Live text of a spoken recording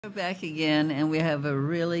We're back again, and we have a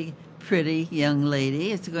really pretty young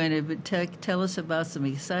lady. It's going to tell us about some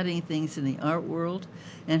exciting things in the art world,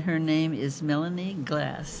 and her name is Melanie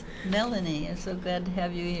Glass. Melanie, I'm so glad to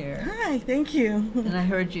have you here. Hi, thank you. And I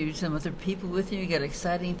heard you, some other people with you. You got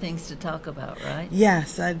exciting things to talk about, right?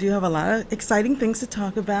 Yes, I do have a lot of exciting things to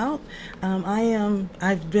talk about. I am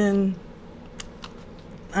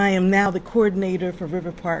now the coordinator for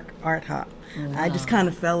River Park Art Hop. Wow. I just kind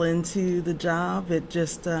of fell into the job. It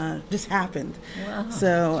just happened. Wow.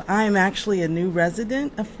 So I'm actually a new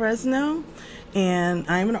resident of Fresno, and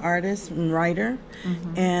I'm an artist and writer.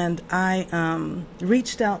 Mm-hmm. And I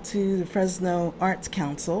reached out to the Fresno Arts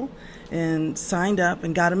Council and signed up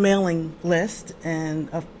and got a mailing list and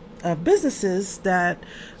of businesses that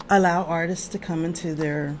allow artists to come into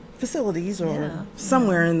their facilities or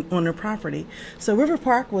somewhere on their property. So River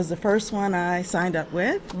Park was the first one I signed up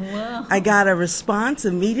with. Wow. I got a response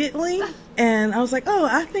immediately, and I was like, oh,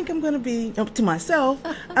 I think I'm going to be, to myself,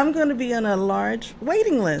 I'm going to be on a large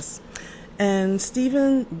waiting list. And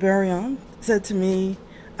Stephen Burion said to me,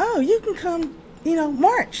 oh, you can come,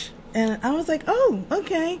 March. And I was like, oh,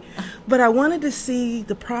 okay. But I wanted to see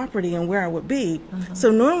the property and where I would be. Uh-huh.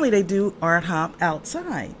 So normally they do art hop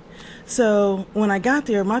outside. So when I got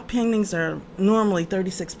there, my paintings are normally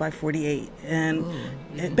 36 by 48. And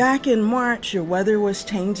back in March, your weather was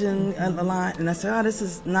changing a lot. And I said, oh, this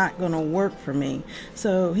is not going to work for me.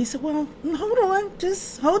 So he said, well, hold on,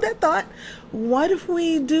 just hold that thought. What if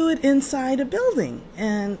we do it inside a building?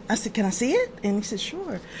 And I said, can I see it? And he said,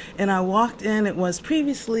 sure. And I walked in. It was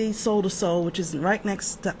previously Soul to Soul, which is right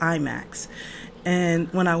next to IMAX.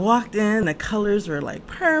 And when I walked in, the colors were like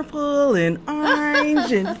purple and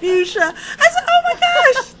orange and fuchsia. I said, oh my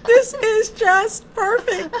gosh, this is just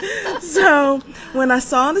perfect. So when I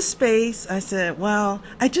saw the space, I said, well,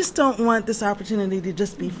 I just don't want this opportunity to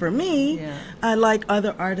just be for me. Yeah. I like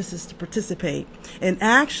other artists to participate. And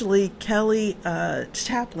actually, Kelly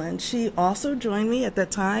Chaplin, she also joined me at that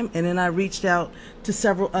time. And then I reached out to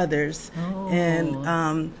several others. Oh.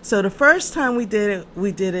 And so the first time we did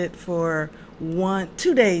it for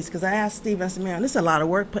 2 days, because I asked Steve, I said, man, this is a lot of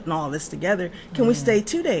work putting all this together. Can we stay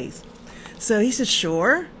 2 days? So he said,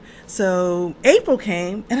 sure. So April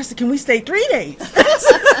came, and I said, can we stay 3 days?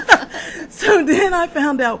 So then I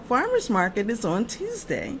found out farmers market is on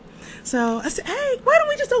Tuesday. So I said, hey, why don't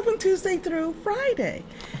we just open Tuesday through Friday?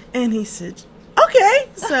 And he said, okay.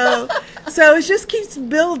 So it just keeps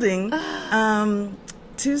building. So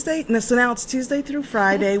now it's Tuesday through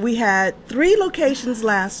Friday. We had 3 locations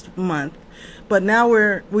last month. But now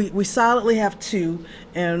we solidly have 2,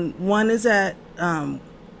 and one's at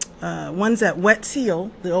Wet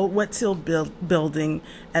Seal, the old Wet Seal building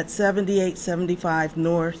at 7875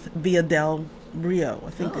 North Via del Rio,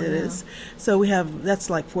 I think it is. So we have, that's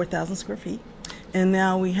like 4,000 square feet. And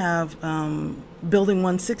now we have Building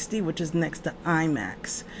 160, which is next to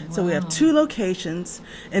IMAX. Wow. So we have 2 locations.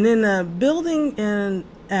 And in the building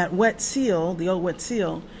at Wet Seal, the old Wet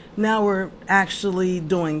Seal, now we're actually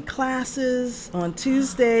doing classes. On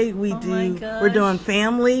Tuesday we're doing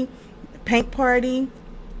family paint party.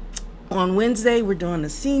 On Wednesday we're doing a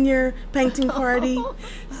senior painting party.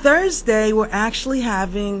 Thursday we're actually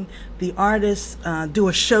having the artists do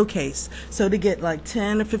a showcase. So to get like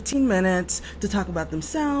 10 or 15 minutes to talk about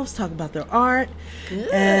themselves, talk about their art. Good.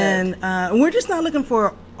 And we're just not looking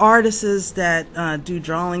for artists that do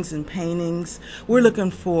drawings and paintings. We're looking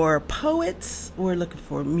for poets. We're looking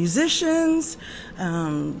for musicians.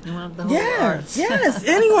 Yes,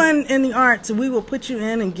 anyone in the arts. So we will put you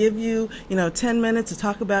in and give you, 10 minutes to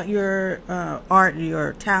talk about your art,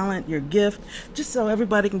 your talent, your gift, just so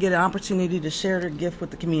everybody can get an opportunity to share their gift with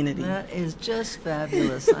the community. That is just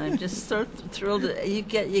fabulous. I'm just so thrilled. You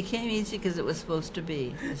came easy because it was supposed to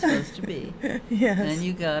be. It's supposed to be. Yes. And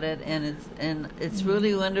you got it, and it's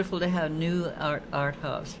really wonderful to have new art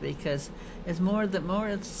hops, because it's more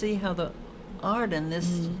to see how the art in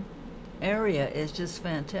this area is just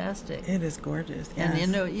fantastic. It is gorgeous. Yes.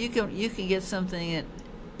 And you can get something that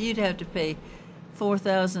you'd have to pay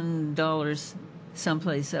 $4,000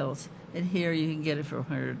 someplace else, and here you can get it for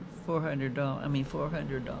 $400.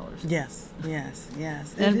 Yes.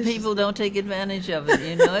 And people don't take advantage of it.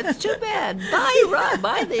 It's too bad.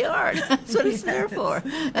 Buy the art. That's what it's there for.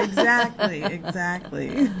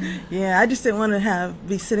 Exactly. Yeah, I just didn't want to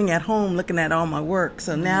be sitting at home looking at all my work.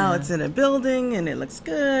 So now it's in a building and it looks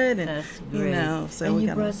good. And, that's great. So and we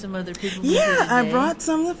brought some other people. Yeah, I brought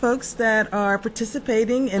some of the folks that are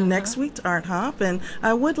participating in next week's Art Hop, and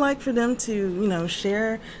I would like for them to,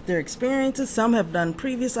 share their experiences. Some have done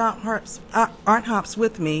previous art hops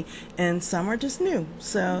with me, and some are just new.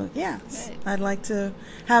 So, yes, Great. I'd like to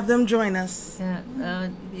have them join us. Yeah,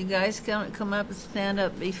 you guys come up and stand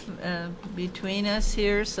up between us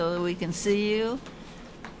here so that we can see you,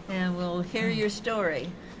 and we'll hear your story.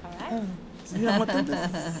 All right. Oh, so you don't want them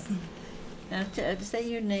to Now, say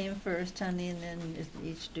your name first, honey, and then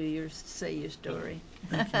each say your story.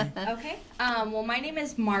 Okay. Well, my name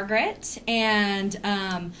is Margaret, and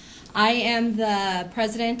I am the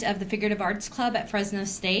president of the Figurative Arts Club at Fresno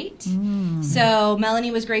State. So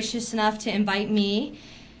Melanie was gracious enough to invite me,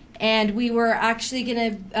 and we were actually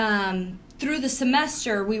going to, through the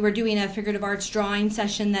semester, we were doing a figurative arts drawing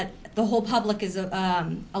session that the whole public is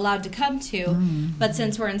allowed to come to. But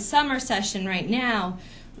since we're in summer session right now,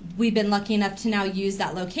 we've been lucky enough to now use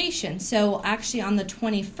that location. So actually on the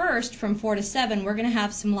 21st from 4 to 7, we're going to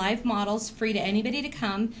have some live models free to anybody to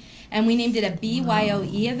come. And we named it a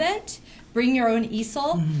BYOE event, Bring Your Own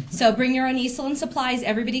Easel. So bring your own easel and supplies.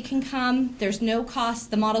 Everybody can come. There's no cost.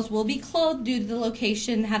 The models will be clothed due to the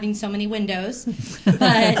location having so many windows.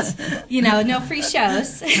 But, no free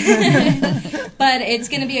shows. But it's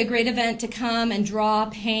going to be a great event to come and draw,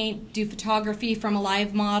 paint, do photography from a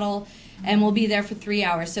live model. And we'll be there for 3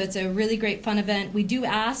 hours. So it's a really great fun event. We do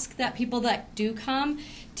ask that people that do come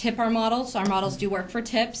tip our models. Our models do work for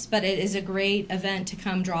tips, but it is a great event to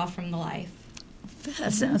come draw from the life.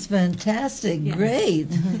 That sounds fantastic. Yes. Great.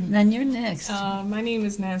 Then you're next. My name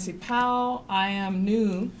is Nancy Powell. I am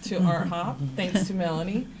new to Art Hop, thanks to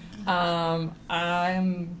Melanie.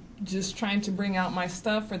 I'm just trying to bring out my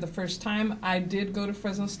stuff for the first time. I did go to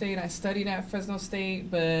Fresno State. I studied at Fresno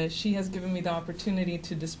State, but she has given me the opportunity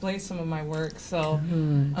to display some of my work. So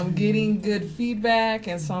I'm getting good feedback,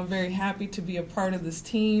 and so I'm very happy to be a part of this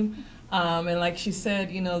team. And like she said,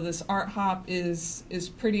 this Art Hop is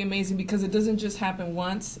pretty amazing because it doesn't just happen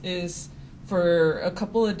once. It's for a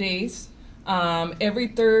couple of days, every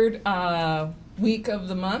third week of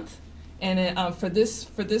the month. And for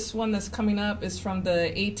this one that's coming up is from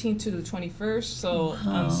the 18th to the 21st. So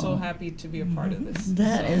I'm so happy to be a part of this.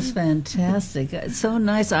 That is fantastic. It's so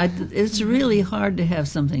nice. It's really hard to have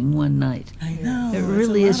something one night. I know. It it's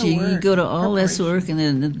really a is. lot of You work. go to all this Preparation.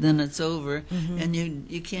 work and then it's over, and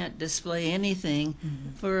you can't display anything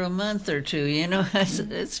for a month or two.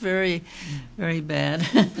 It's very, very bad.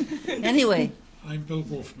 Anyway, I'm Bill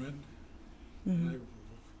Wolfmann.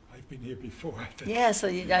 I've been here before, I think. yeah. So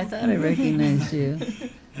I thought I recognized you.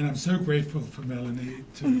 And I'm so grateful for Melanie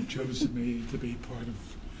to have chosen me to be part of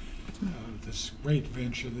this great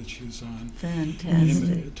venture that she's on. Fantastic.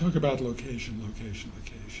 And talk about location.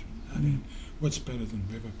 I mean, what's better than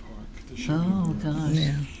River Park? The shopping Oh world? gosh,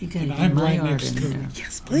 Yeah. you got to And get I'm my right art next in to there.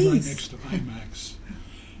 Yes, I'm right please. next to IMAX,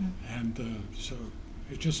 and so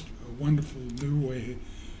it's just a wonderful new way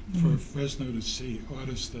for Fresno to see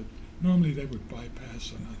artists that normally they would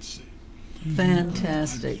bypass or not see.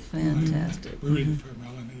 Fantastic. I'm rooting for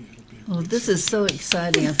Melanie. It'll be a Well, great this is so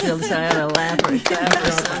exciting. I feel as I ought to laugh or clap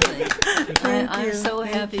or something. Thank I'm you. so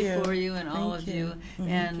Thank happy you. for you and all Thank of you. you.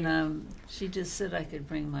 And she just said I could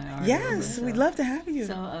bring my art. Yes, over, we'd so- love to have you.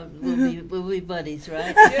 So we'll be buddies,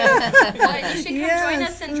 right? Well, you should come join Yes.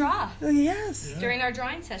 us and draw Yes. during our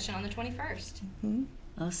drawing session on the 21st.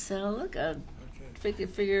 Oh, so look, I'll Okay.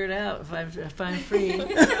 figure it out if I'm free.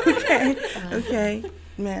 Okay.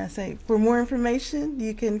 May I say, for more information,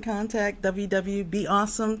 you can contact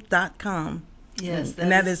www.beawesome.com. Yes,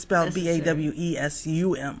 and that is spelled necessary.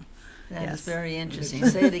 BAWESUM. That yes. is very interesting.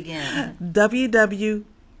 Say it again.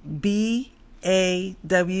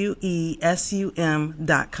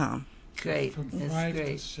 www.beawesum.com. Great. From That's 5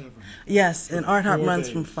 great. to 7. Yes, and Art Hop 4 runs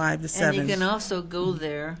days. from 5 to And 7. you can also go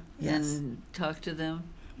there Yes. and talk to them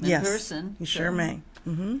in yes, person. you so- sure may.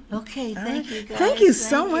 Mm-hmm. Okay, All thank right. you guys. Thank you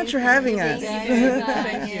so much for having you us. guys Thank you for very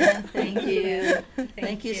coming much. in. Thank you.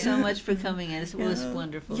 Thank you so much for coming in. It was Yeah.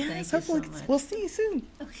 wonderful. Yes, Thank you so hopefully much. we'll see you soon.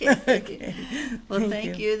 Okay. Thank you. Okay. Well, Thank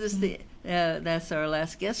thank you. you. This is that's our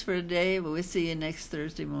last guest for today. But we'll see you next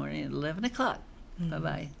Thursday morning at 11 o'clock.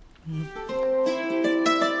 Bye-bye.